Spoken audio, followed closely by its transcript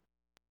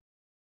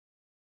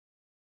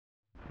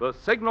The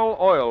Signal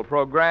Oil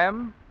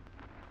Program,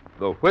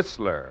 The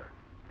Whistler.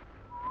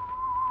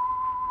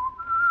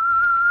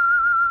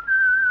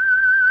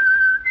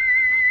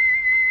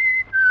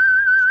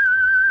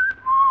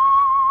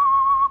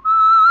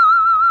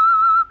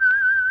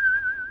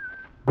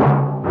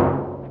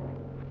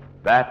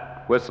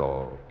 That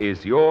whistle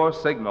is your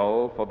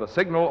signal for the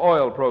Signal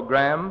Oil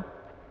Program,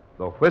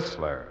 The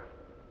Whistler.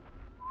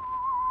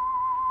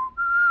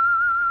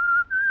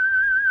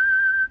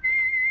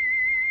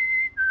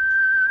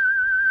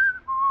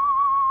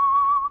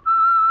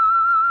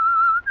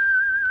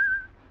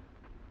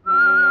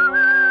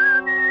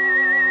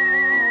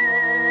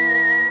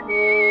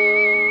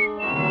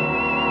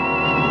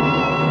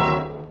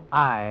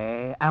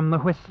 I am the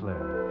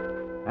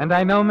Whistler, and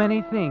I know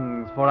many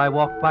things, for I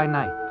walk by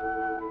night.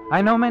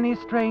 I know many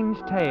strange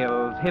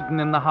tales hidden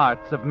in the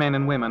hearts of men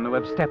and women who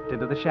have stepped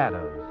into the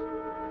shadows.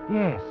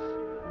 Yes,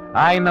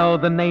 I know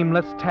the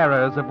nameless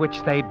terrors of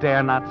which they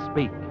dare not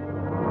speak.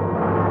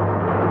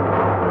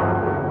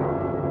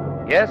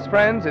 Yes,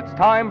 friends, it's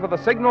time for the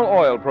Signal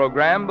Oil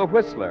Program, The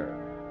Whistler,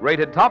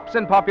 rated tops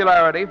in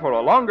popularity for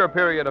a longer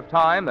period of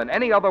time than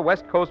any other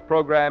West Coast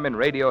program in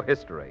radio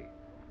history.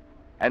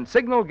 And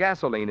Signal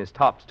gasoline is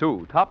tops,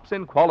 too, tops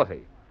in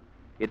quality.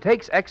 It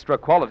takes extra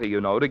quality,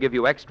 you know, to give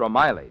you extra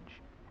mileage.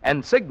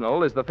 And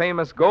Signal is the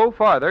famous Go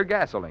Farther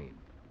gasoline.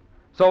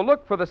 So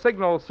look for the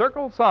Signal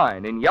circle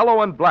sign in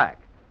yellow and black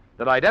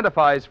that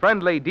identifies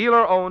friendly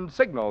dealer-owned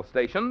Signal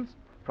stations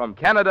from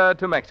Canada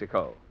to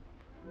Mexico.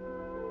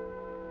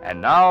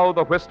 And now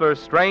the Whistler's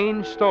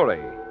strange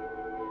story,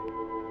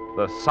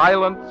 The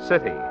Silent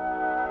City.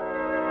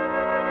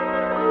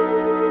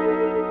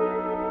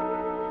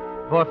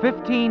 For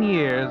 15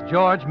 years,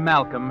 George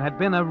Malcolm had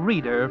been a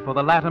reader for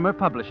the Latimer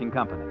Publishing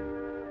Company.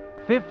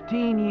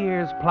 15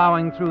 years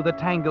plowing through the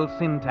tangled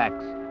syntax,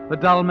 the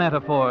dull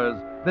metaphors,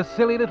 the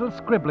silly little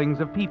scribblings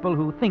of people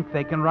who think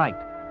they can write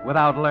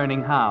without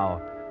learning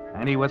how,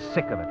 and he was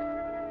sick of it.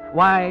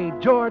 Why,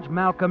 George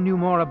Malcolm knew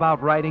more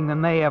about writing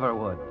than they ever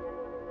would.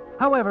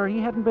 However, he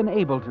hadn't been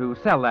able to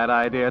sell that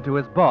idea to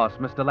his boss,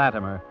 Mr.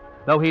 Latimer,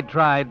 though he'd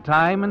tried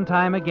time and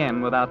time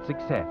again without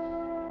success.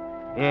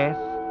 Yes,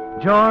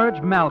 George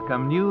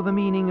Malcolm knew the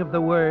meaning of the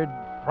word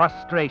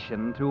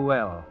frustration too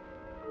well.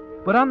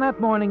 But on that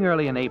morning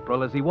early in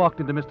April, as he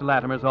walked into Mr.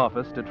 Latimer's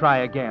office to try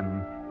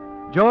again,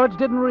 George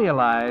didn't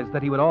realize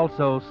that he would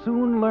also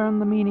soon learn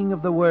the meaning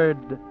of the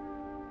word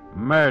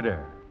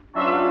murder.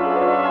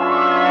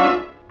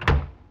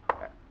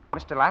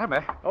 Mr.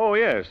 Latimer? Oh,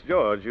 yes,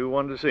 George, you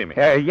wanted to see me.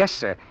 Yes,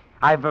 sir.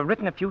 I've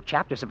written a few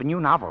chapters of a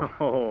new novel.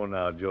 Oh,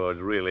 now, George,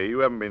 really, you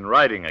haven't been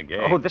writing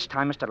again. Oh, this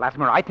time, Mr.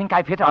 Latimer, I think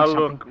I've hit on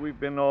something. Look, we've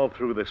been all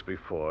through this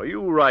before. You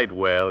write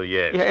well,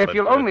 yes. Yeah, if but,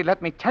 you'll only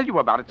let me tell you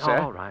about it, sir.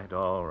 All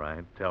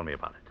right. Tell me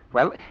about it.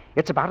 Well,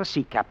 it's about a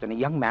sea captain, a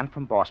young man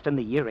from Boston,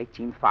 the year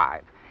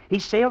 1805. He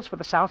sails for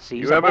the South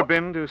Seas. You ever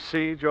been to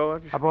sea,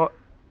 George?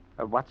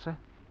 What, sir?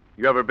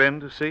 You ever been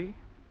to sea?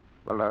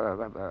 Well,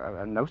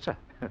 no, sir.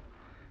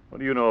 What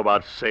do you know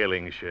about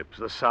sailing ships,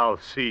 the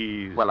South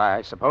Seas? Well,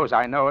 I suppose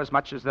I know as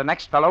much as the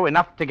next fellow,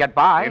 enough to get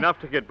by. Enough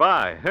to get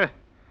by?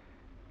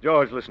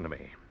 George, listen to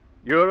me.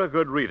 You're a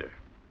good reader.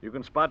 You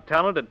can spot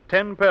talent at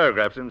 10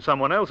 paragraphs in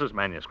someone else's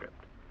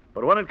manuscript.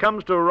 But when it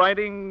comes to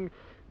writing,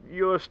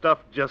 your stuff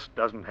just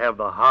doesn't have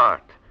the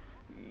heart.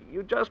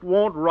 You just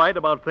won't write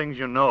about things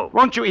you know.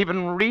 Won't you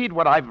even read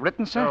what I've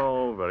written, sir?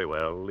 Oh, very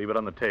well. Leave it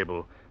on the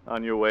table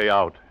on your way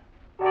out.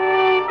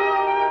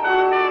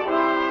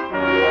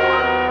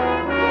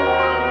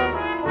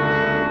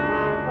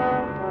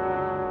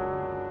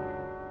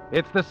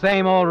 It's the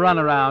same old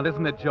runaround,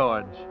 isn't it,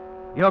 George?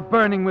 You're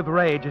burning with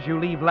rage as you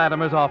leave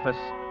Latimer's office.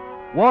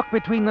 Walk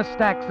between the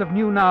stacks of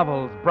new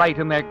novels, bright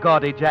in their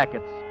gaudy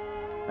jackets.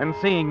 And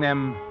seeing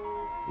them,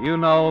 you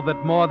know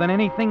that more than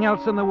anything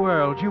else in the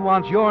world, you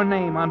want your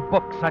name on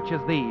books such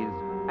as these.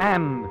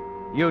 And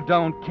you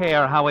don't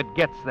care how it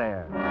gets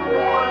there.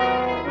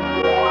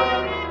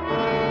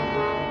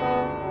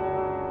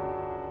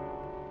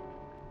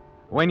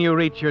 When you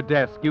reach your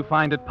desk, you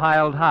find it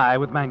piled high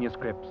with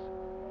manuscripts.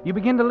 You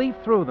begin to leaf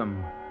through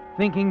them,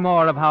 thinking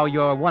more of how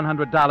your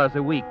 $100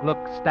 a week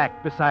looks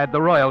stacked beside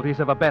the royalties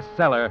of a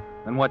bestseller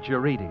than what you're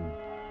reading.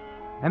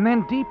 And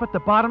then deep at the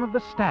bottom of the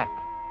stack,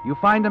 you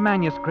find a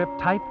manuscript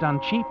typed on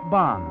cheap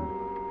bond.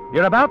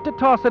 You're about to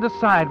toss it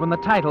aside when the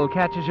title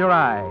catches your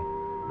eye.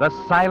 The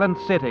Silent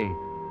City,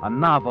 a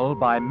novel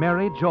by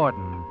Mary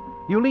Jordan.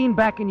 You lean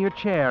back in your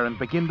chair and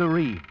begin to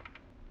read.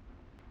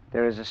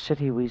 There is a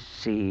city we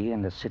see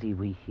and a city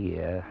we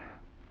hear,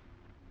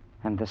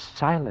 and the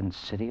silent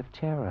city of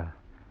terror.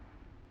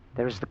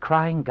 There is the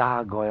crying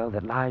gargoyle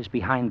that lies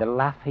behind the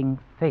laughing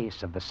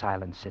face of the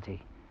silent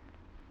city.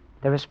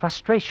 There is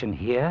frustration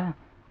here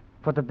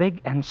for the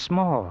big and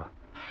small.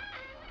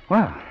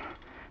 Well,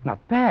 not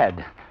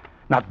bad.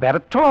 Not bad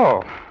at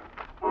all.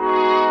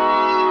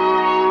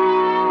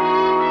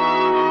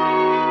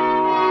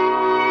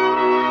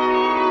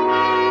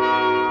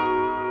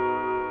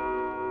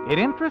 It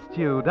interests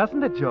you,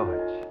 doesn't it,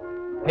 George?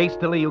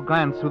 Hastily you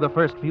glance through the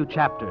first few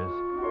chapters.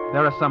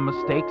 There are some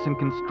mistakes in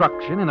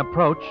construction, in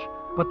approach,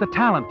 But the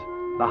talent,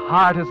 the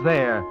heart is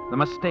there. The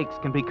mistakes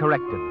can be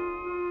corrected.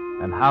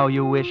 And how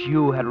you wish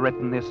you had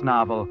written this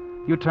novel.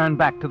 You turn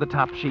back to the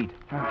top sheet.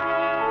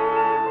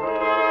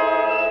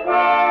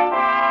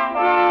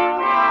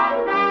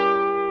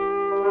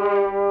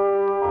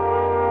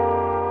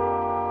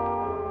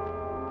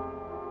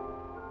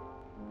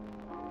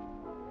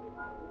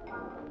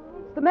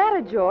 What's the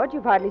matter, George?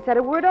 You've hardly said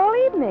a word all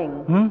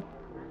evening.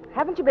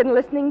 Haven't you been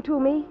listening to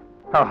me?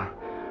 Oh,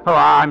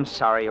 I'm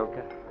sorry,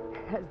 Ilka.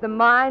 Has the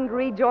mind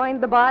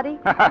rejoined the body?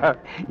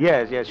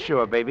 Yes,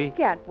 sure, baby.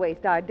 Can't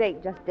waste our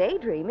date just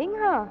daydreaming,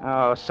 huh?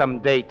 Oh, some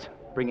date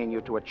bringing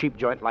you to a cheap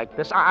joint like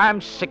this.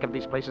 I'm sick of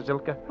these places,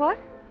 Ilka. What?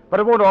 But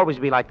it won't always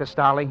be like this,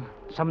 darling.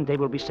 Someday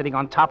we'll be sitting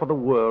on top of the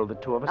world, the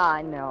two of us.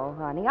 I know,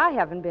 honey. I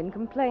haven't been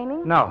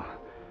complaining. No,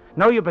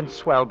 you've been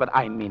swell, but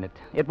I mean it.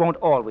 It won't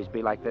always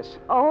be like this.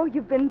 Oh,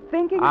 you've been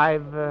thinking?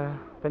 I've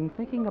been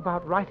thinking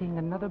about writing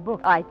another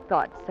book. I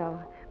thought so.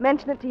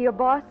 Mention it to your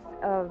boss.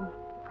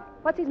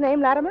 What's his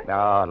name, Latimer?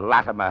 Oh,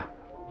 Latimer.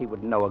 He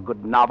would know a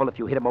good novel if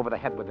you hit him over the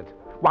head with it.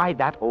 Why,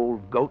 that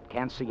old goat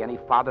can't see any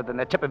farther than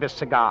the tip of his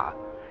cigar.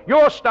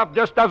 Your stuff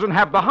just doesn't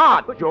have the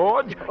heart,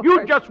 George.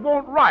 You just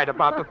won't write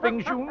about the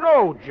things you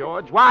know,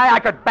 George. Why, I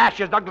could bash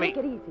his ugly...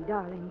 Take it easy,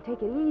 darling.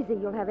 Take it easy.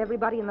 You'll have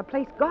everybody in the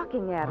place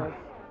gawking at us.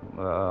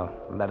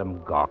 Let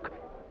him gawk.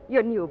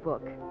 Your new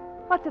book.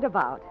 What's it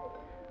about?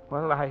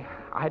 Well,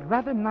 I'd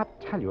rather not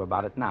tell you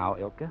about it now,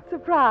 Ilka.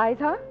 Surprise,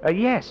 huh?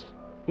 Yes,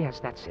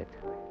 that's it.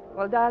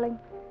 Well, darling,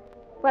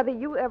 whether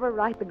you ever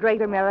write the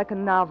great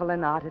American novel or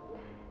not, it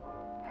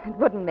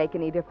wouldn't make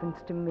any difference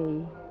to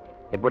me.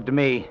 It would to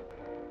me.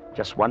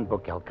 Just one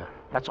book, Ilka.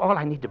 That's all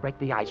I need to break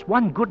the ice.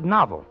 One good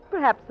novel.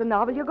 Perhaps the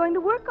novel you're going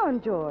to work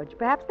on, George.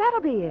 Perhaps that'll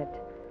be it.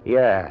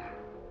 Yeah.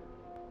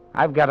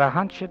 I've got a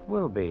hunch it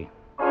will be.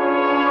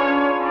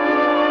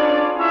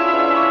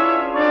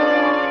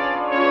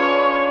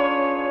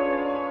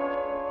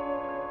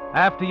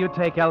 After you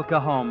take Elka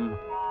home,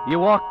 you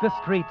walk the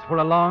streets for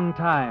a long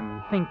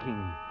time,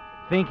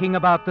 thinking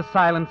about the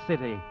silent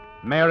city,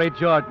 Mary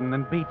Jordan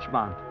and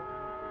Beachmont.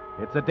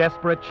 It's a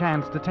desperate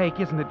chance to take,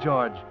 isn't it,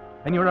 George?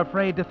 And you're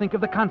afraid to think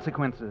of the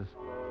consequences.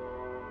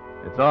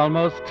 It's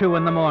almost 2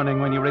 a.m.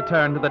 when you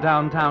return to the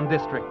downtown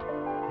district,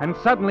 and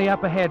suddenly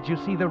up ahead you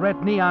see the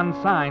red neon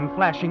sign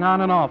flashing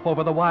on and off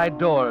over the wide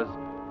doors.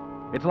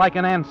 It's like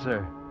an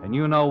answer, and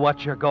you know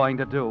what you're going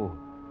to do.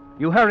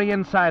 You hurry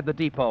inside the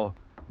depot,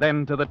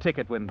 then to the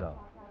ticket window.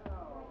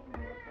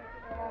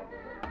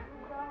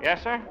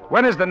 Yes, sir?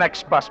 When is the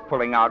next bus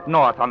pulling out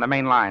north on the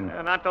main line?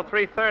 Not till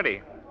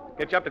 3:30.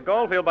 Get you up to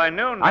Goldfield by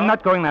noon, no? I'm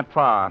not going that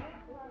far.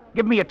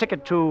 Give me a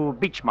ticket to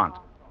Beachmont.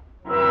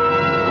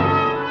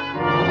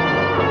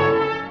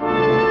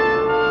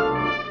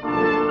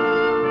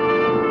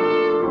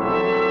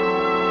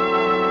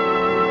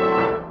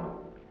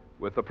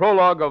 With the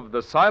prologue of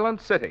The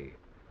Silent City,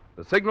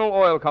 the Signal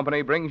Oil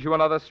Company brings you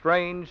another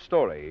strange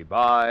story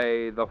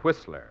by The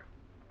Whistler.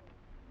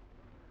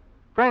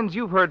 Friends,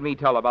 you've heard me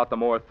tell about the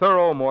more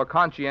thorough, more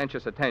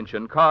conscientious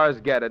attention cars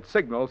get at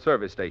Signal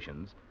service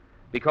stations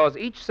because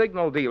each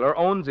Signal dealer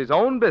owns his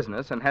own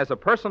business and has a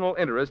personal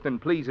interest in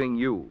pleasing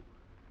you.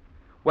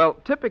 Well,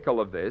 typical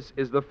of this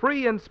is the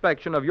free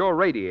inspection of your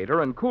radiator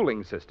and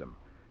cooling system,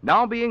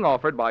 now being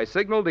offered by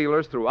Signal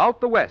dealers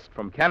throughout the West,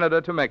 from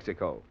Canada to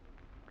Mexico.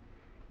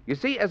 You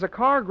see, as a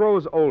car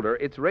grows older,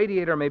 its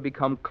radiator may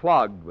become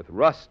clogged with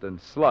rust and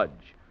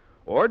sludge,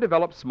 or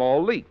develop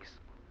small leaks.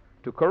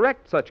 To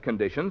correct such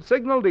conditions,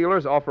 Signal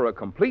dealers offer a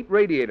complete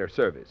radiator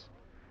service.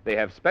 They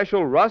have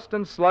special rust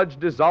and sludge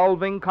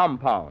dissolving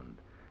compound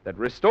that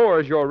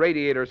restores your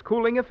radiator's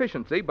cooling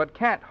efficiency but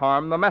can't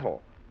harm the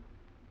metal.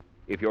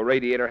 If your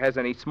radiator has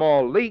any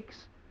small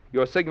leaks,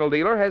 your Signal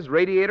dealer has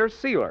Radiator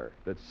Sealer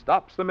that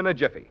stops them in a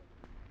jiffy.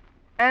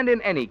 And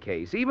in any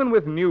case, even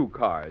with new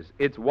cars,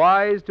 it's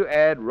wise to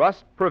add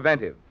Rust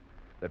Preventive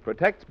that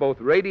protects both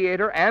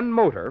radiator and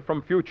motor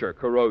from future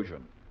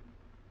corrosion.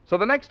 So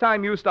the next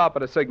time you stop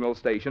at a Signal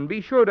station,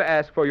 be sure to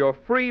ask for your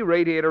free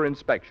radiator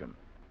inspection.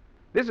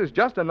 This is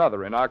just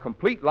another in our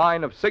complete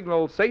line of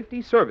Signal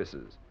safety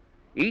services,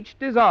 each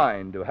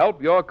designed to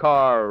help your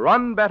car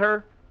run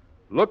better,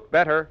 look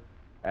better,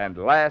 and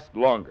last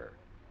longer.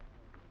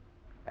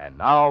 And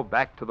now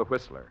back to the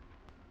Whistler.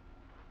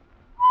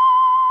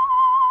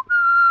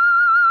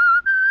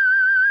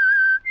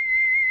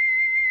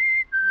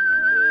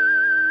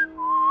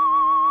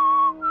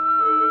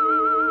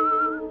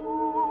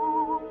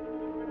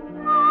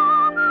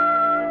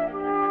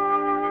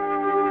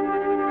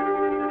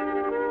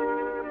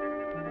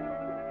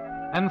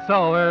 And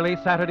so, early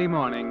Saturday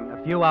morning,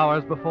 a few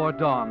hours before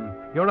dawn,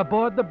 you're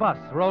aboard the bus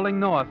rolling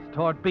north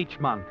toward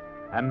Beachmont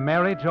and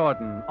Mary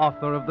Jordan,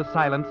 author of The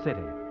Silent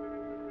City.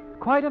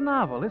 Quite a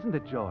novel, isn't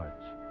it, George?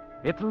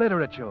 It's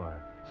literature,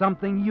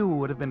 something you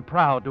would have been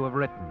proud to have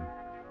written.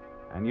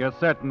 And you're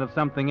certain of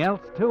something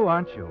else, too,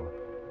 aren't you?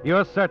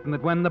 You're certain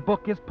that when the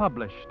book is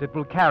published, it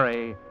will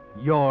carry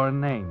your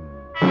name.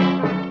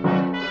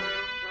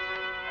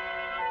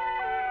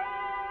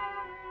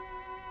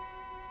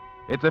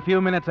 It's a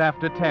few minutes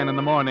after 10 in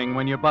the morning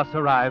when your bus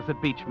arrives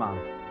at Beachmont.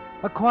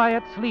 a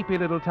quiet, sleepy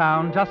little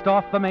town just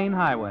off the main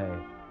highway.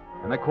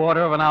 And a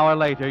quarter of an hour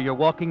later, you're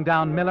walking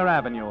down Miller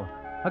Avenue,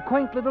 a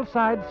quaint little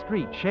side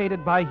street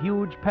shaded by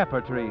huge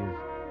pepper trees.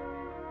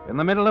 In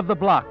the middle of the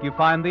block, you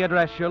find the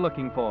address you're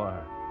looking for,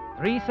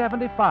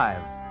 375,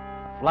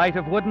 a flight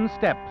of wooden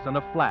steps and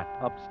a flat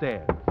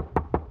upstairs.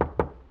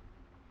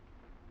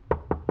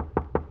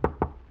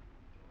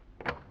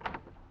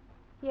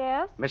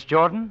 Yes? Miss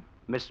Jordan?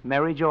 Miss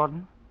Mary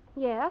Jordan?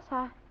 Yes,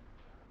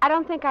 I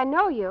don't think I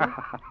know you.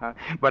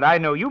 But I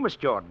know you, Miss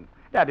Jordan.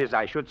 That is,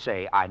 I should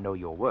say, I know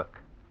your work.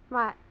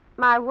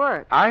 My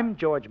work. I'm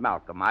George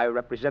Malcolm. I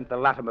represent the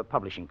Latimer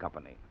Publishing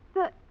Company.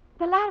 The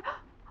latter.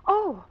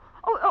 Oh,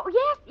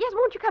 yes,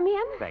 won't you come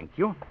in? Thank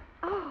you.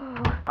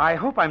 Oh. I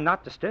hope I'm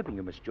not disturbing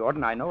you, Miss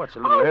Jordan. I know it's a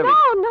little early.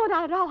 No,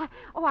 not at all.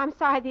 I'm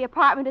sorry, the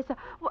apartment is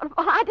well,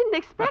 I didn't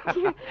expect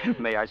you.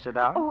 May I sit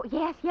down? Oh,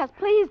 yes,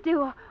 please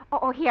do.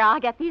 Here, I'll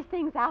get these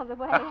things out of the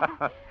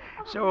way.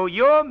 So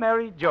you're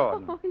Mary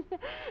Jordan. Oh,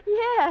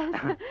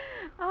 yes.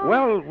 Oh.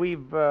 Well,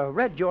 we've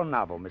read your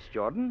novel, Miss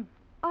Jordan.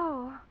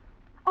 Oh?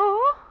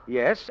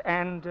 Yes,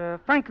 and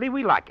frankly,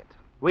 we like it.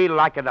 We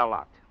like it a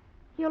lot.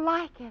 You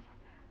like it?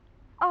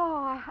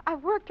 Oh,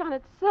 I've worked on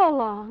it so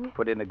long.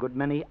 Put in a good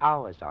many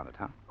hours on it,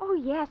 huh? Oh,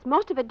 yes,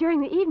 most of it during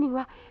the evening.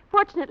 Well,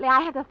 fortunately,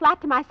 I have the flat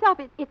to myself.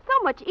 It's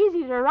so much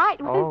easier to write.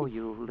 Oh,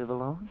 you live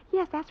alone?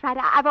 Yes, that's right.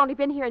 I've only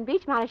been here in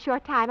Beechmont a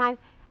short time.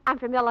 I'm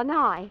from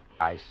Illinois.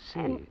 I see.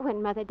 And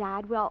when Mother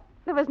died, well,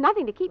 there was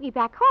nothing to keep me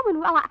back home,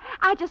 and, well,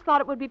 I just thought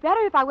it would be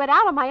better if I went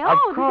out on my own.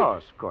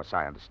 Of course,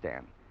 I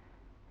understand.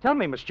 Tell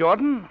me, Miss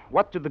Jordan,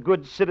 what do the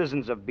good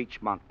citizens of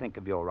Beechmont think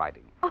of your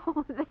writing?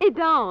 Oh, they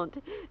don't.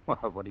 Well,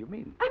 what do you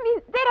mean? I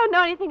mean, they don't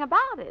know anything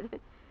about it.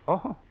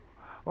 Oh,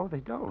 they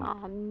don't.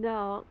 Oh,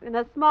 no. In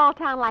a small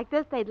town like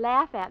this, they'd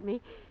laugh at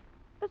me.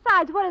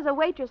 Besides, what does a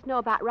waitress know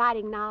about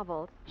writing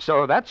novels?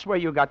 So that's where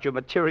you got your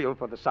material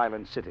for the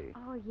Silent City.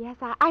 Oh, yes.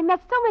 I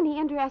met so many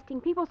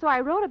interesting people, so I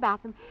wrote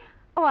about them.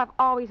 Oh, I've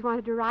always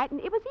wanted to write, and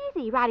it was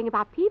easy writing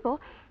about people.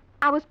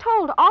 I was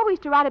told always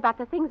to write about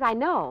the things I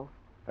know.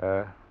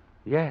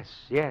 Yes.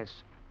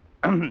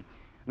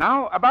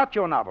 Now, about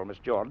your novel, Miss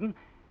Jordan.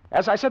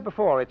 As I said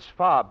before, it's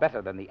far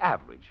better than the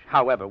average.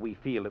 However, we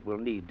feel it will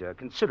need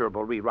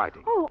considerable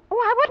rewriting. Oh,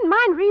 I wouldn't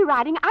mind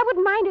rewriting. I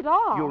wouldn't mind at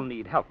all. You'll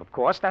need help, of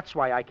course. That's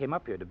why I came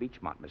up here to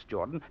Beechmont, Miss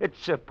Jordan.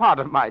 It's part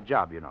of my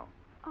job, you know.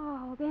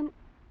 Oh, then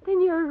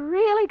you're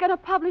really going to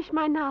publish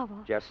my novel?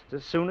 Just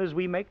as soon as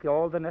we make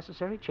all the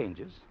necessary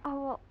changes.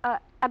 Oh, well,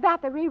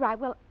 about the rewrite,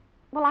 will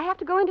I have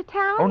to go into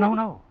town? Oh,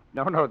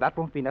 no, that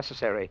won't be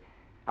necessary.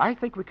 I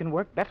think we can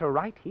work better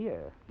right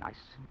here. Nice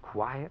and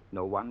quiet,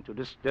 no one to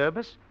disturb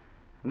us.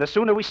 And the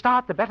sooner we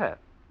start, the better.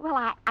 Well,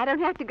 I don't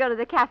have to go to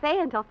the cafe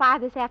until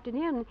 5 this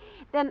afternoon.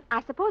 Then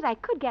I suppose I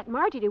could get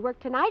Margie to work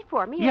tonight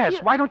for me.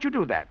 Yes, why don't you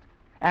do that?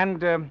 And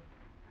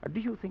do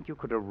you think you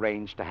could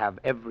arrange to have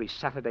every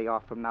Saturday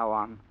off from now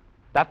on?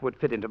 That would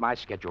fit into my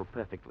schedule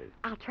perfectly.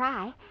 I'll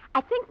try.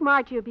 I think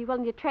Margie will be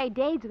willing to trade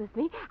days with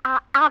me.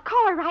 I'll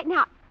call her right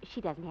now. She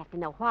doesn't have to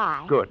know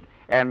why. Good.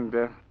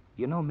 And,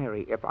 you know,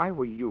 Mary, if I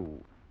were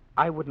you,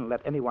 I wouldn't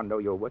let anyone know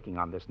you're working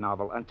on this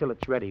novel until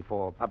it's ready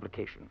for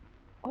publication.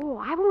 Oh,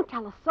 I won't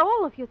tell a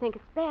soul if you think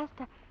it's best.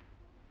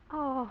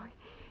 Oh,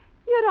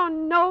 you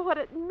don't know what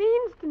it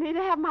means to me to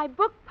have my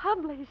book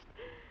published.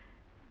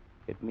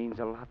 It means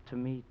a lot to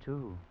me,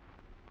 too,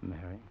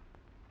 Mary.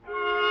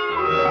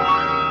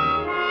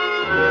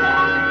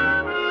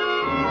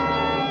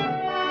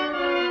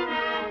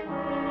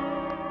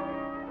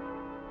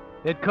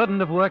 It couldn't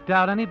have worked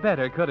out any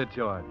better, could it,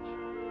 George?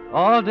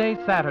 All day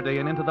Saturday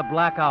and into the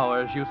black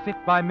hours, you sit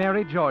by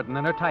Mary Jordan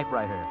and her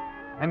typewriter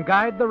and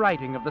guide the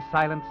writing of the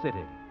Silent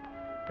City.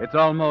 It's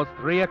almost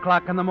 3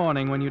 o'clock in the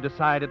morning when you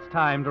decide it's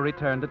time to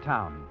return to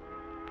town.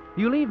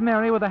 You leave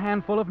Mary with a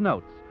handful of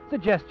notes,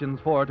 suggestions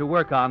for her to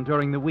work on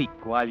during the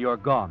week while you're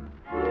gone.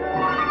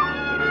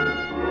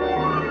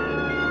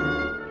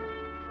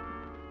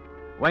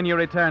 When you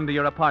return to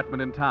your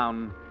apartment in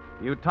town,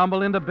 you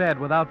tumble into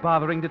bed without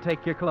bothering to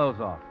take your clothes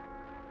off.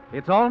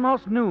 It's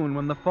almost noon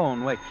when the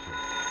phone wakes you.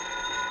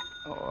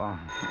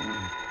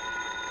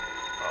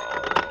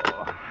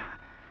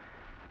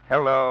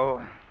 Hello.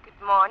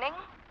 Good morning,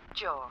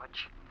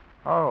 George.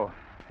 Oh,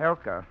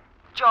 Elka.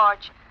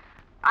 George,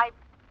 I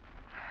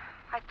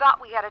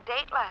thought we had a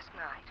date last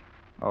night.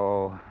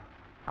 Oh,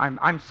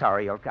 I'm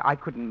sorry, Elka. I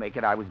couldn't make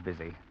it. I was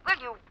busy. Well,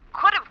 you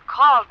could have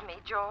called me,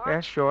 George.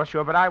 Yes, sure.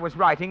 But I was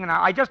writing, and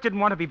I just didn't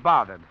want to be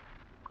bothered.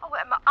 Oh,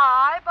 am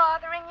I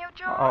bothering you,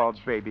 George? Oh,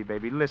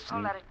 baby, listen.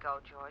 Oh, let it go,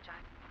 George.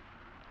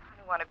 I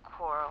don't want to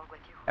quarrel with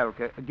you.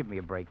 Elka, give me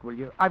a break, will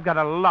you? I've got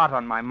a lot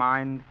on my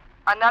mind.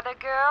 Another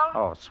girl?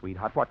 Oh,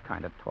 sweetheart, what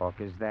kind of talk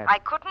is that? I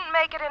couldn't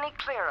make it any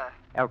clearer.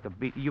 Elka,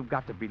 you've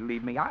got to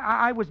believe me.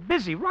 I was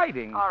busy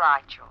writing. All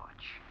right, George.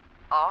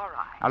 All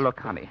right. Look,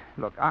 honey,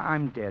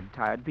 I'm dead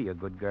tired. Be a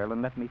good girl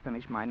and let me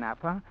finish my nap,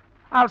 huh?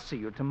 I'll see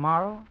you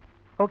tomorrow,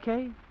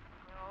 okay?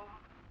 Oh,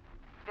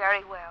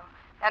 very well.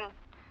 And,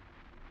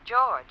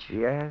 George.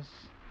 Yes?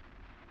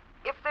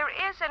 If there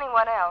is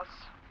anyone else,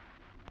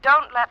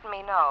 don't let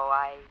me know.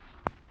 I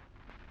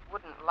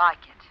wouldn't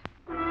like it.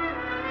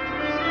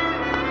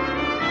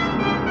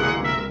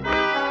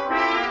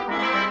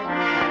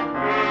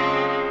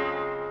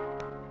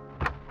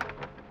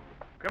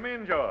 Come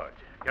in, George.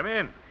 Come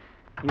in.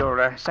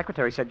 Your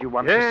secretary said you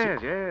wanted to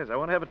see... Yes. I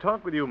want to have a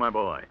talk with you, my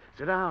boy.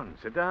 Sit down.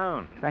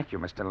 Thank you,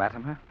 Mr.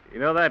 Latimer. You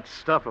know that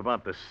stuff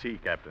about the sea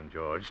captain,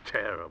 George?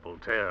 Terrible.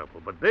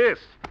 But this,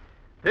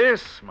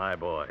 my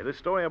boy, this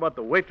story about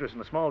the waitress in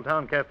the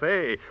small-town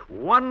cafe,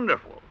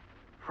 wonderful.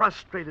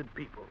 Frustrated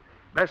people.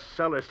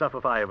 Bestseller stuff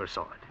if I ever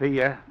saw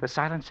it. The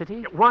Silent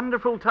City?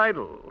 Wonderful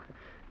title.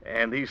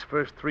 And these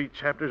first 3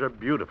 chapters are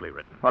beautifully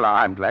written. Well,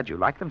 I'm glad you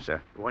like them, sir.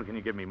 When can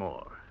you give me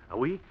more? A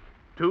week?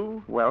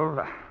 2?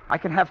 Well, I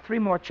can have 3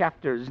 more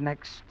chapters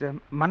next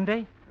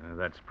Monday.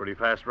 That's pretty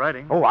fast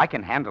writing. Oh, I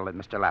can handle it,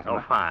 Mr. Latimer.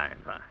 Oh, fine.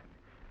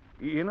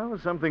 You know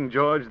something,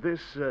 George?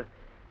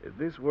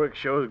 This work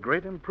shows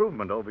great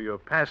improvement over your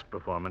past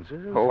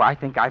performances. Oh, I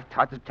think I've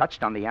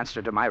touched on the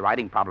answer to my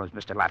writing problems,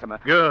 Mr. Latimer.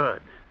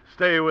 Good.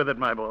 Stay with it,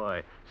 my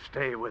boy.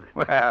 Stay with it.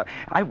 Well,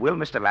 I will,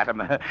 Mr.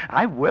 Latimer.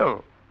 I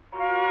will.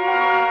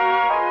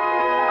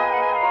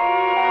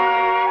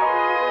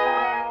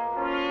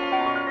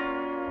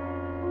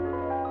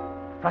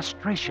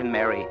 Frustration,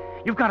 Mary.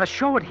 You've got to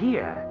show it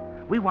here.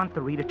 We want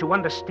the reader to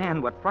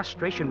understand what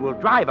frustration will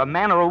drive a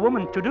man or a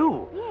woman to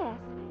do.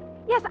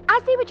 Yes,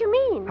 I see what you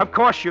mean. Of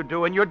course you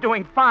do, and you're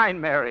doing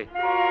fine, Mary.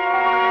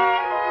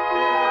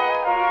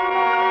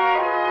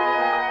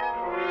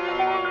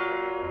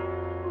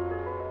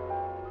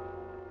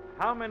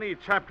 How many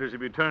chapters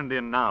have you turned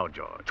in now,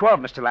 George? 12,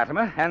 Mr.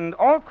 Latimer, and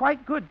all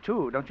quite good,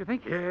 too, don't you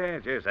think?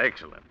 Yes,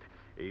 excellent.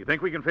 You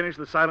think we can finish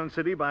The Silent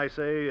City by,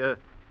 say,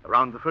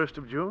 around the 1st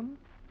of June?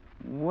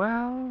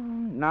 Well,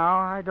 now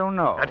I don't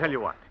know. I tell you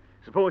what.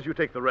 Suppose you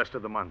take the rest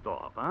of the month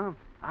off, huh?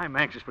 I'm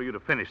anxious for you to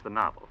finish the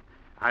novel.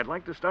 I'd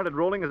like to start it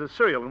rolling as a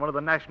serial in one of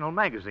the national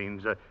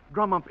magazines.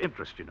 Drum up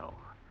interest, you know.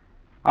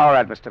 All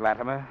right, Mr.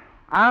 Latimer.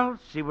 I'll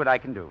see what I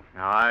can do.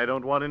 Now, I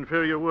don't want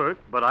inferior work,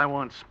 but I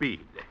want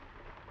speed.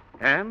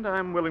 And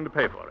I'm willing to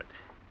pay for it.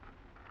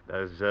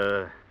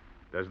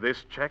 Does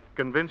this check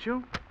convince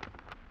you?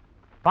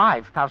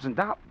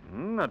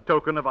 $5,000. A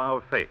token of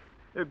our faith.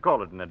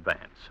 Call it in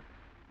advance.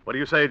 What do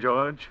you say,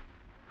 George?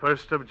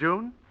 1st of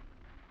June?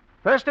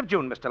 1st of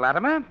June, Mr.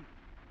 Latimer.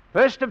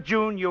 1st of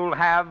June, you'll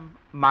have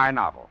my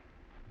novel.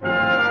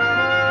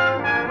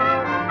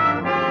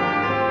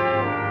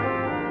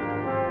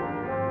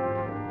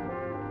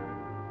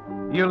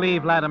 You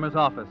leave Latimer's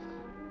office,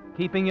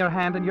 keeping your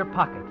hand in your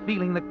pocket,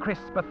 feeling the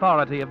crisp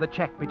authority of the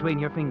check between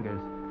your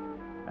fingers.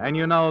 And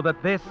you know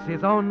that this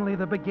is only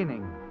the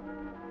beginning.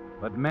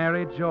 But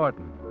Mary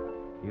Jordan,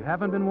 you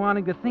haven't been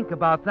wanting to think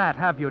about that,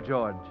 have you,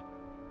 George?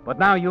 But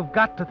now you've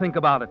got to think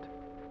about it.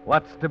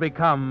 What's to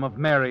become of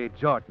Mary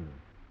Jordan?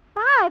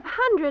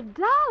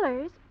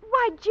 $500?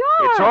 Why,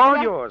 George! It's all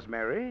yours,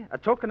 Mary. A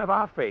token of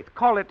our faith.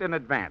 Call it in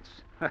advance.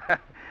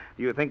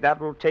 Do you think that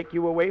will take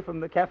you away from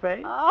the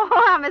cafe?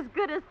 Oh, I'm as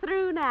good as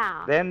through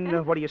now.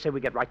 Then what do you say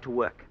we get right to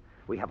work?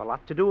 We have a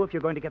lot to do if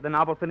you're going to get the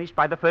novel finished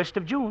by the 1st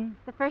of June.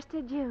 The 1st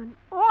of June?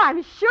 Oh,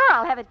 I'm sure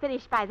I'll have it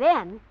finished by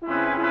then.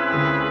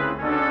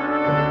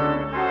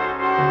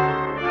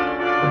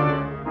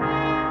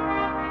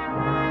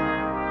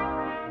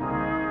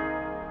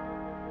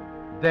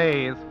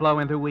 Days flow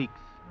into weeks,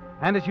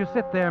 and as you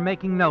sit there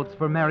making notes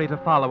for Mary to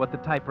follow at the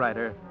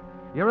typewriter,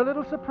 you're a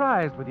little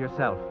surprised with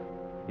yourself.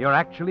 You're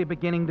actually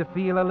beginning to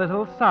feel a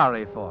little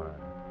sorry for her.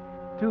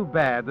 Too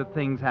bad that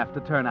things have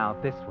to turn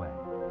out this way.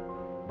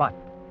 But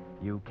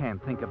you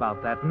can't think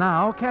about that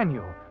now, can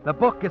you? The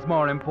book is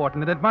more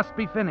important, and it must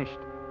be finished.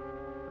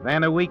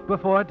 Then a week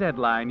before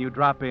deadline, you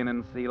drop in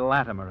and see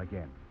Latimer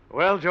again.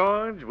 Well,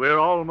 George, we're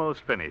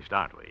almost finished,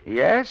 aren't we?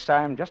 Yes,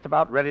 I'm just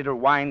about ready to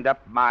wind up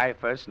my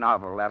first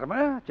novel,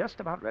 Latimer. Just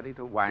about ready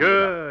to wind it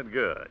up.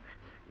 Good.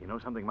 You know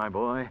something, my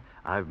boy?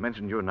 I've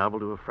mentioned your novel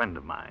to a friend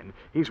of mine.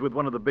 He's with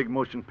one of the big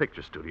motion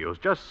picture studios.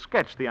 Just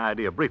sketched the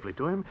idea briefly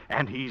to him,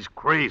 and he's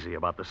crazy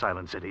about the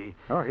Silent City.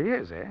 Oh, he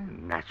is, eh?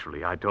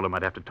 Naturally, I told him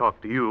I'd have to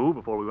talk to you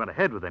before we went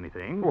ahead with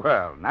anything.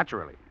 Well,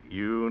 naturally.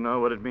 You know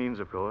what it means,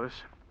 of course.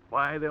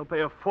 Why, they'll pay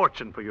a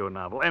fortune for your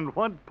novel, and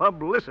what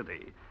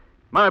publicity.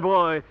 My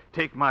boy,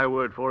 take my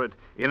word for it.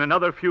 In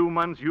another few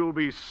months, you'll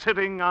be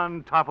sitting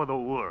on top of the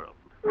world.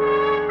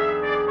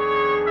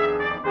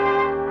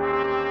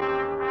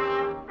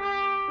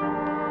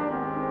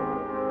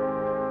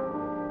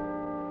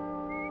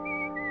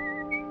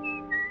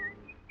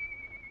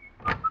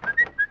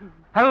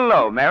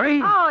 Hello,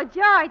 Mary. Oh,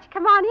 George,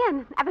 come on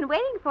in. I've been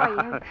waiting for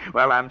you.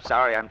 Well, I'm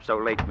sorry I'm so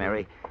late,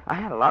 Mary. I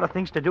had a lot of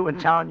things to do in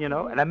town, you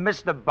know, and I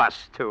missed the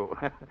bus, too.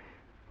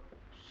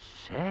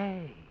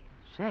 Say,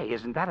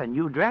 isn't that a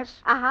new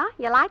dress? Uh-huh.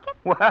 You like it?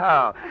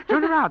 Wow.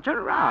 Turn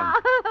around.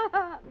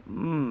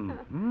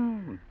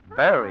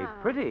 Very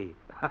pretty.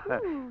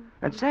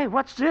 And say,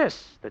 what's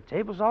this? The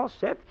table's all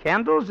set,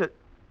 candles.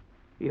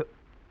 You're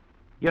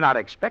not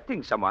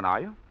expecting someone,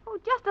 are you? Oh,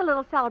 just a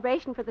little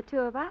celebration for the two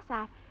of us.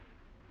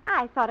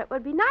 I thought it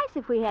would be nice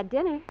if we had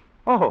dinner.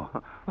 Oh,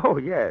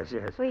 yes.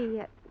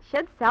 We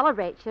should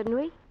celebrate, shouldn't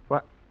we?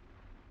 What?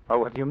 Oh,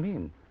 what do you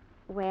mean?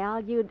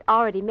 Well, you'd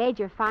already made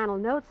your final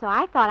note, so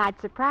I thought I'd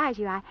surprise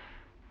you.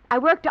 I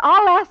worked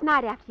all last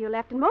night after you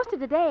left and most of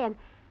today, and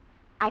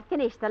I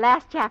finished the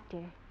last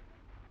chapter.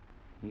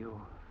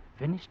 You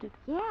finished it?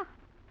 Yeah.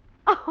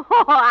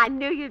 Oh, I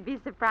knew you'd be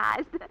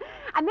surprised.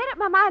 I made up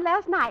my mind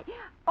last night.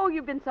 Oh,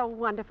 you've been so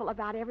wonderful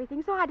about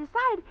everything, so I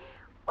decided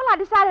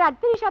I'd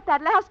finish up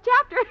that last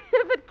chapter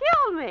if it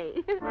killed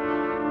me.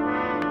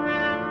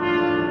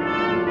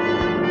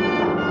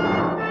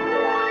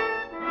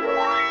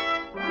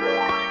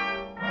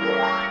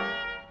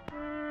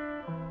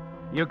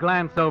 You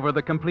glance over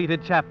the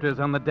completed chapters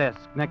on the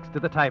desk next to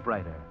the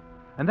typewriter.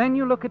 And then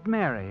you look at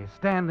Mary,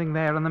 standing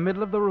there in the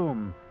middle of the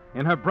room,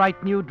 in her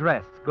bright new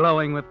dress,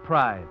 glowing with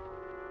pride.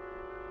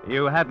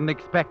 You hadn't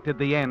expected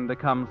the end to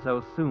come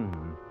so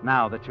soon,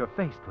 now that you're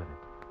faced with it.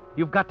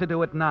 You've got to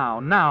do it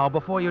now,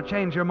 before you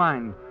change your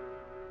mind.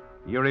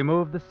 You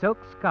remove the silk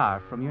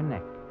scarf from your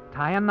neck,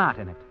 tie a knot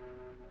in it.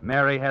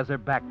 Mary has her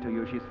back to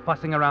you. She's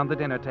fussing around the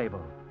dinner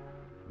table.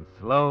 And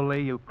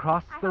slowly you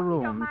cross the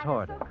room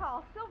toward her.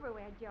 So-called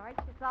silverware, George.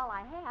 It's all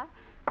I have.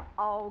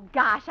 Oh,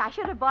 gosh, I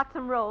should have bought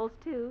some rolls,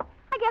 too.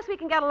 I guess we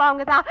can get along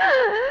without...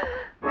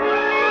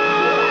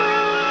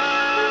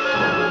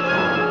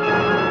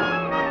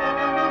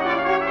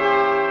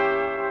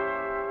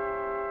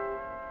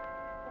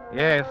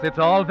 Yes, it's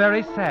all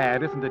very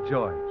sad, isn't it,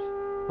 George?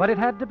 But it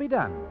had to be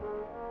done.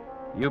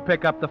 You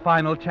pick up the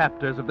final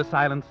chapters of The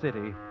Silent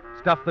City,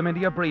 stuff them into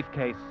your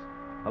briefcase,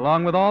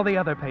 along with all the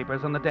other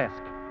papers on the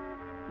desk.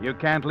 You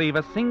can't leave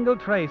a single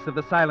trace of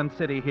The Silent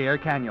City here,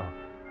 can you?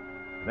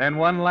 Then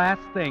one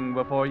last thing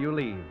before you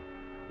leave.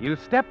 You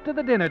step to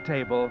the dinner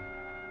table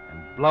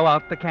and blow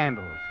out the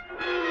candles.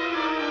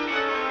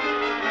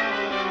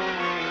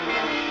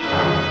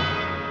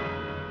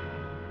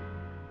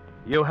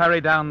 You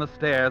hurry down the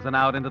stairs and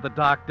out into the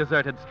dark,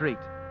 deserted street.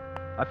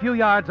 A few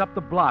yards up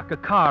the block, a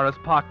car is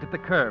parked at the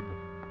curb,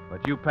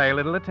 but you pay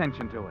little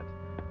attention to it.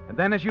 And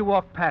then as you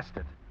walk past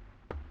it,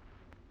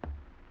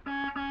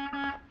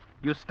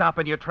 you stop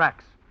in your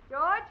tracks.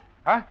 George?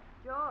 Huh?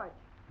 George.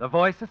 The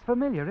voice is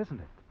familiar, isn't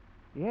it?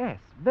 Yes,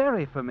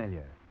 very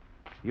familiar.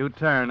 You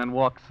turn and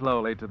walk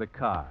slowly to the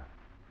car.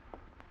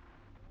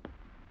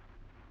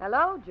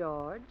 Hello,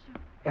 George.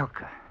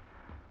 Elka,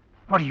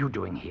 what are you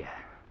doing here?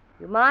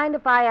 You mind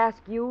if I ask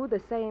you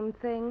the same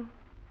thing?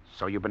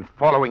 So you've been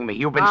following me.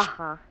 You've been...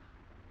 Uh-huh.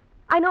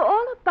 I know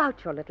all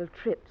about your little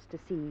trips to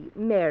see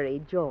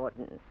Mary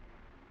Jordan.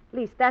 At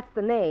least that's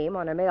the name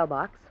on her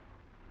mailbox.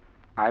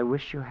 I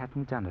wish you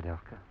hadn't done it,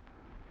 Elka.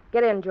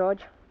 Get in,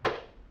 George.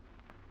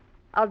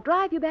 I'll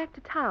drive you back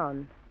to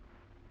town.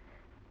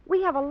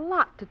 We have a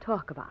lot to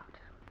talk about,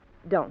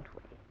 don't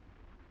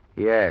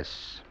we?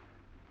 Yes.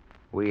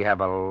 We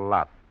have a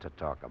lot to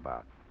talk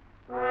about.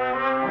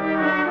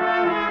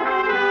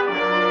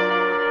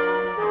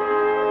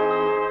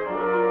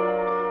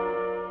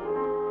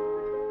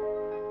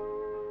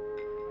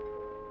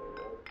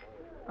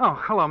 Oh,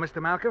 hello,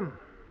 Mr. Malcolm.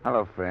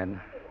 Hello, Fred.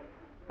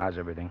 How's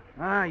everything?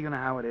 You know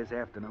how it is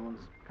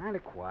afternoons. Kind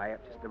of quiet,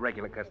 just the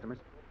regular customers.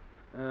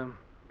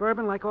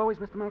 Bourbon like always,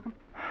 Mr. Malcolm?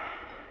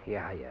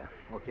 Yeah.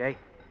 Okay.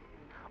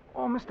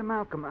 Oh, Mr.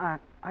 Malcolm,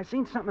 I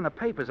seen something in the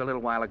papers a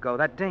little while ago.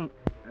 That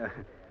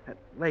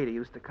lady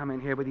used to come in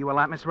here with you a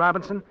lot, Miss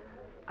Robinson.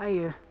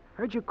 I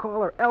heard you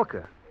call her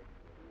Elka.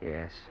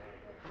 Yes.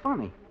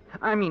 Funny.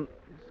 I mean,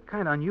 it's a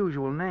kind of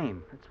unusual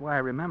name. That's why I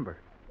remember.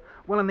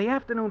 Well, in the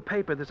afternoon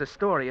paper, there's a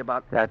story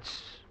about... That's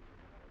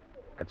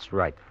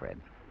right, Fred.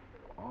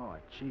 Oh,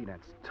 gee,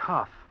 that's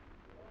tough.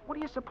 What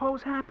do you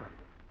suppose happened?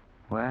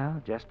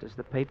 Well, just as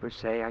the papers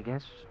say, I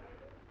guess.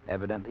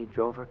 Evidently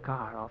drove her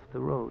car off the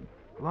road.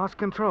 Lost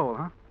control,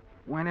 huh?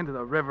 Went into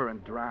the river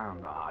and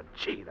drowned. Oh,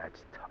 gee,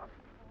 that's tough.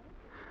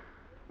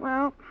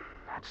 Well,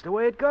 that's the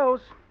way it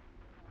goes.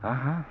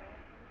 Uh-huh.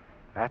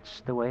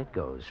 That's the way it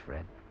goes,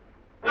 Fred.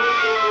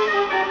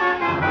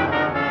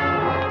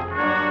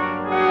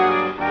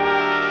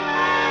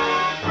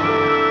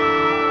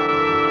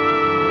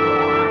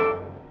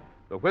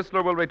 The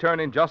Whistler will return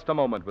in just a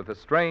moment with a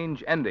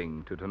strange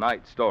ending to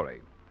tonight's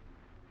story.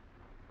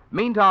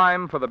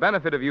 Meantime, for the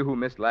benefit of you who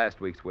missed last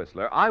week's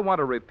Whistler, I want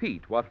to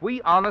repeat what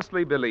we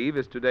honestly believe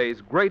is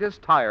today's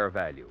greatest tire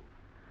value.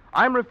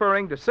 I'm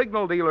referring to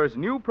Signal Dealer's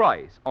new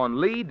price on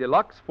Lee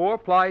Deluxe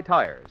 4-ply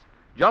tires,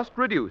 just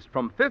reduced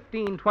from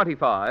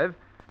 $15.25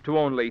 to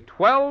only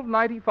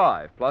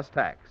 $12.95 plus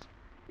tax.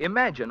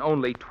 Imagine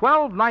only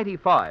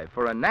 $12.95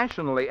 for a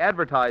nationally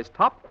advertised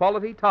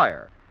top-quality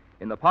tire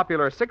in the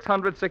popular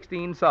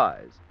 616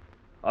 size.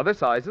 Other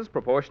sizes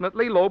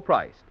proportionately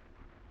low-priced.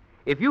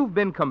 If you've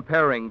been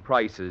comparing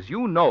prices,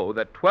 you know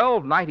that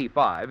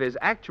 $12.95 is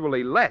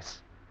actually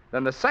less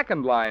than the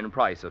second-line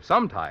price of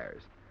some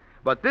tires.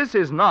 But this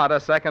is not a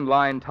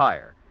second-line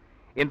tire.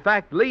 In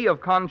fact, Lee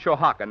of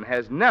Conshohocken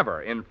has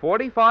never in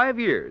 45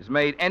 years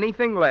made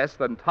anything less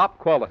than top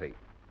quality.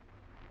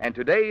 And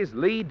today's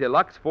Lee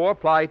Deluxe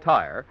 4-ply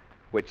tire,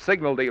 which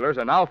Signal Dealers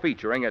are now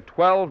featuring at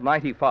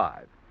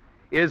 $12.95,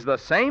 is the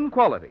same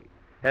quality,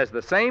 has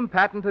the same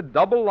patented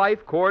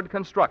double-life cord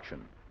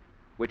construction,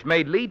 which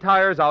made Lee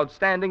tires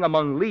outstanding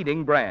among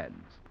leading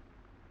brands.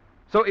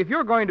 So if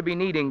you're going to be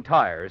needing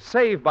tires,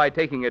 save by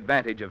taking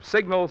advantage of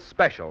Signal's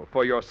special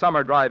for your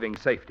summer driving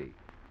safety.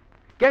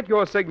 Get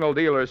your Signal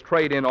dealer's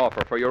trade-in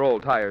offer for your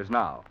old tires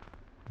now.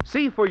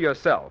 See for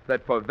yourself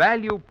that for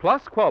value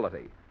plus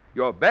quality,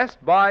 your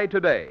best buy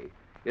today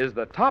is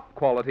the top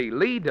quality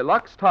Lee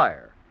Deluxe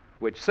tire,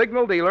 which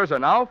Signal dealers are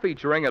now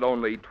featuring at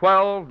only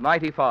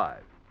 $12.95.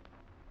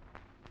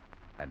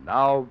 And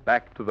now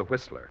back to the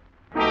Whistler.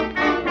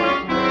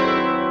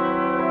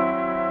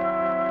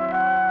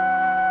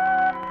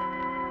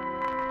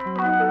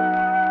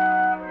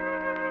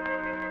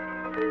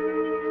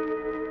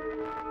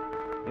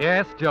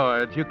 Yes,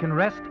 George, you can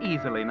rest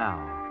easily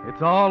now.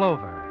 It's all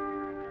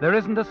over. There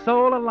isn't a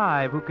soul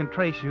alive who can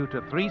trace you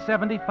to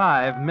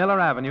 375 Miller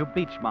Avenue,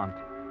 Beachmont,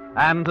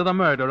 and to the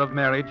murder of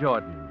Mary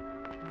Jordan.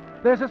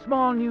 There's a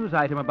small news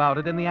item about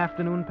it in the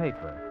afternoon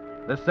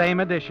paper, the same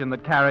edition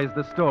that carries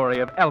the story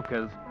of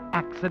Elka's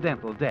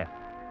accidental death.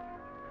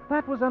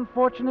 That was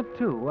unfortunate,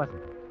 too,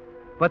 wasn't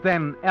it? But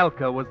then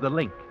Elka was the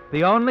link,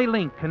 the only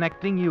link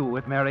connecting you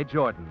with Mary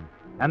Jordan,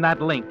 and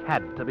that link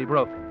had to be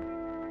broken.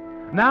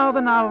 Now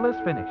the novel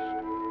is finished.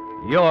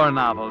 Your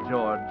novel,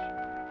 George.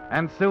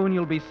 And soon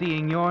you'll be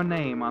seeing your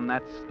name on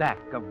that stack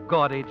of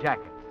gaudy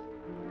jackets.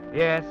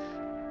 Yes,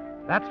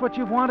 that's what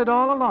you've wanted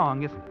all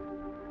along, isn't it?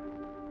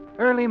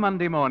 Early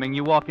Monday morning,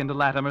 you walk into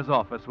Latimer's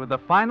office with the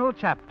final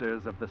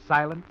chapters of The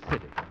Silent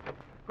City.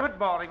 Good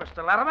morning,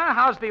 Mr. Latimer.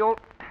 How's the old...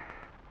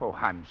 Oh,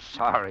 I'm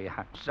sorry.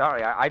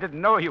 I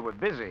didn't know you were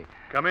busy.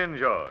 Come in,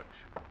 George.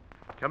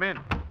 Come in.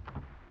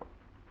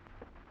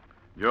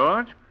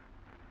 George,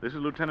 this is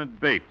Lieutenant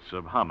Bates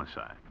of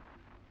Homicide.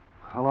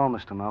 Hello,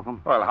 Mr.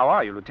 Malcolm. Well, how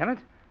are you, Lieutenant?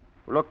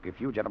 Look, if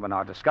you gentlemen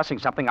are discussing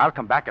something, I'll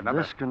come back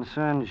another... This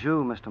concerns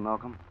you, Mr.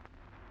 Malcolm.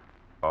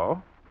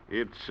 Oh?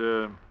 It's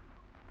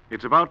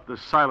about The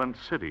Silent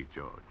City,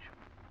 George.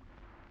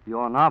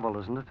 Your novel,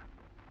 isn't it?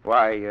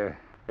 Why,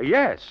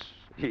 yes.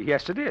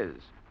 Yes, it is.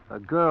 A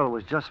girl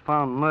was just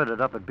found murdered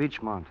up at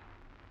Beachmont.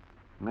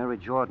 Mary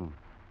Jordan.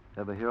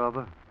 Ever hear of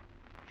her?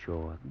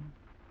 Jordan?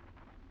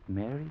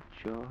 Mary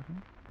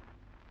Jordan?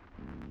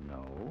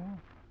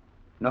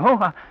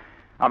 No,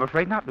 I'm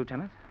afraid not,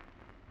 Lieutenant.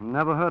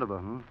 Never heard of her,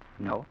 hmm?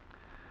 No.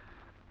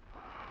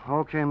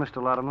 Okay,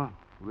 Mr. Latimer.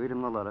 Read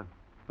him the letter.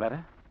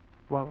 Letter?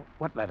 Well,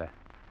 what letter?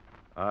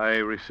 I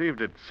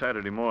received it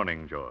Saturday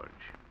morning, George.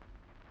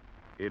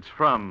 It's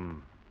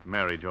from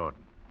Mary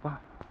Jordan.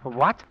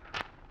 What?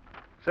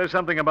 Says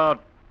something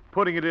about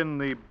putting it in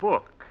the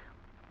book,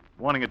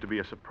 wanting it to be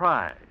a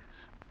surprise,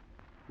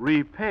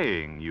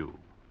 repaying you.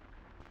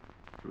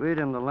 Read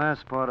him the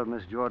last part of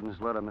Miss Jordan's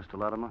letter, Mr.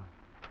 Latimer.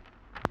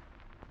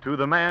 To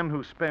the man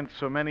who spent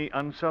so many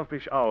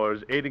unselfish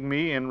hours aiding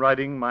me in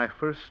writing my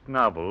first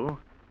novel,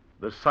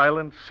 The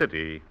Silent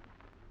City,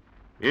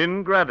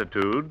 in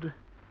gratitude,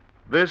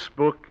 this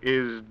book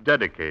is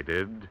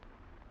dedicated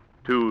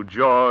to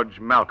George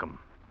Malcolm.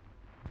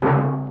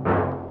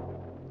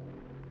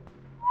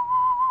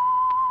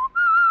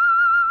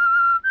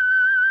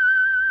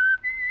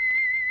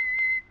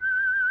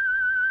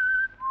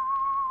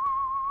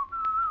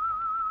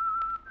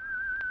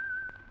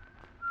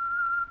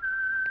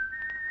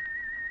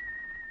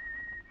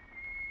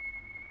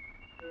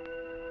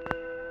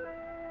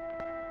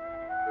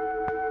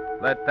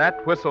 Let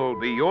that whistle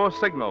be your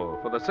signal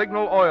for the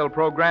Signal Oil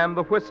program,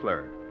 The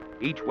Whistler,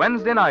 each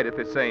Wednesday night at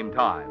the same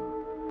time.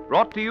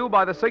 Brought to you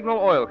by the Signal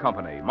Oil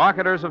Company,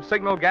 marketers of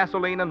Signal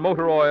gasoline and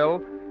motor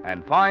oil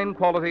and fine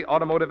quality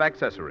automotive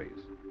accessories.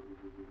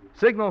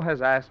 Signal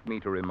has asked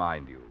me to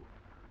remind you,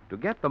 to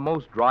get the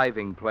most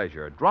driving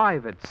pleasure,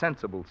 drive at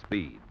sensible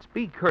speeds,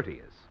 be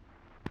courteous,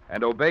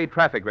 and obey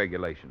traffic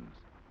regulations.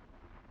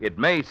 It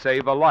may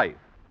save a life,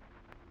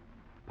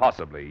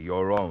 possibly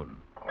your own.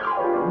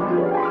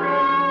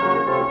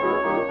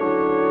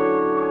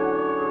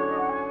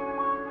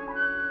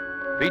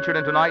 Featured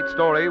in tonight's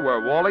story were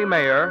Wally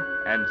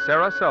Mayer and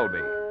Sarah Selby.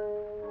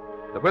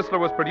 The Whistler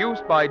was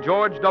produced by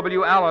George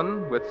W.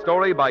 Allen with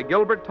story by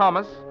Gilbert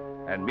Thomas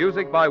and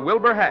music by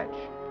Wilbur Hatch,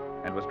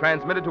 and was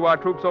transmitted to our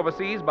troops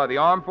overseas by the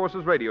Armed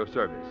Forces Radio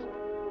Service.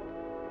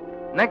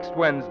 Next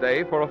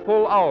Wednesday, for a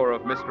full hour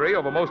of mystery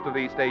over most of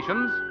these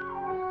stations,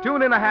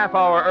 tune in a half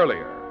hour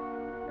earlier.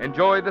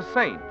 Enjoy The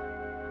Saint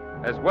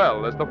as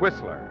well as The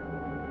Whistler.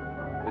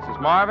 This is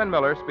Marvin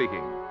Miller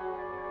speaking.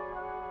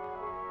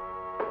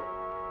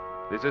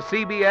 This is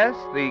CBS,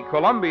 the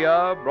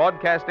Columbia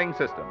Broadcasting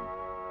System.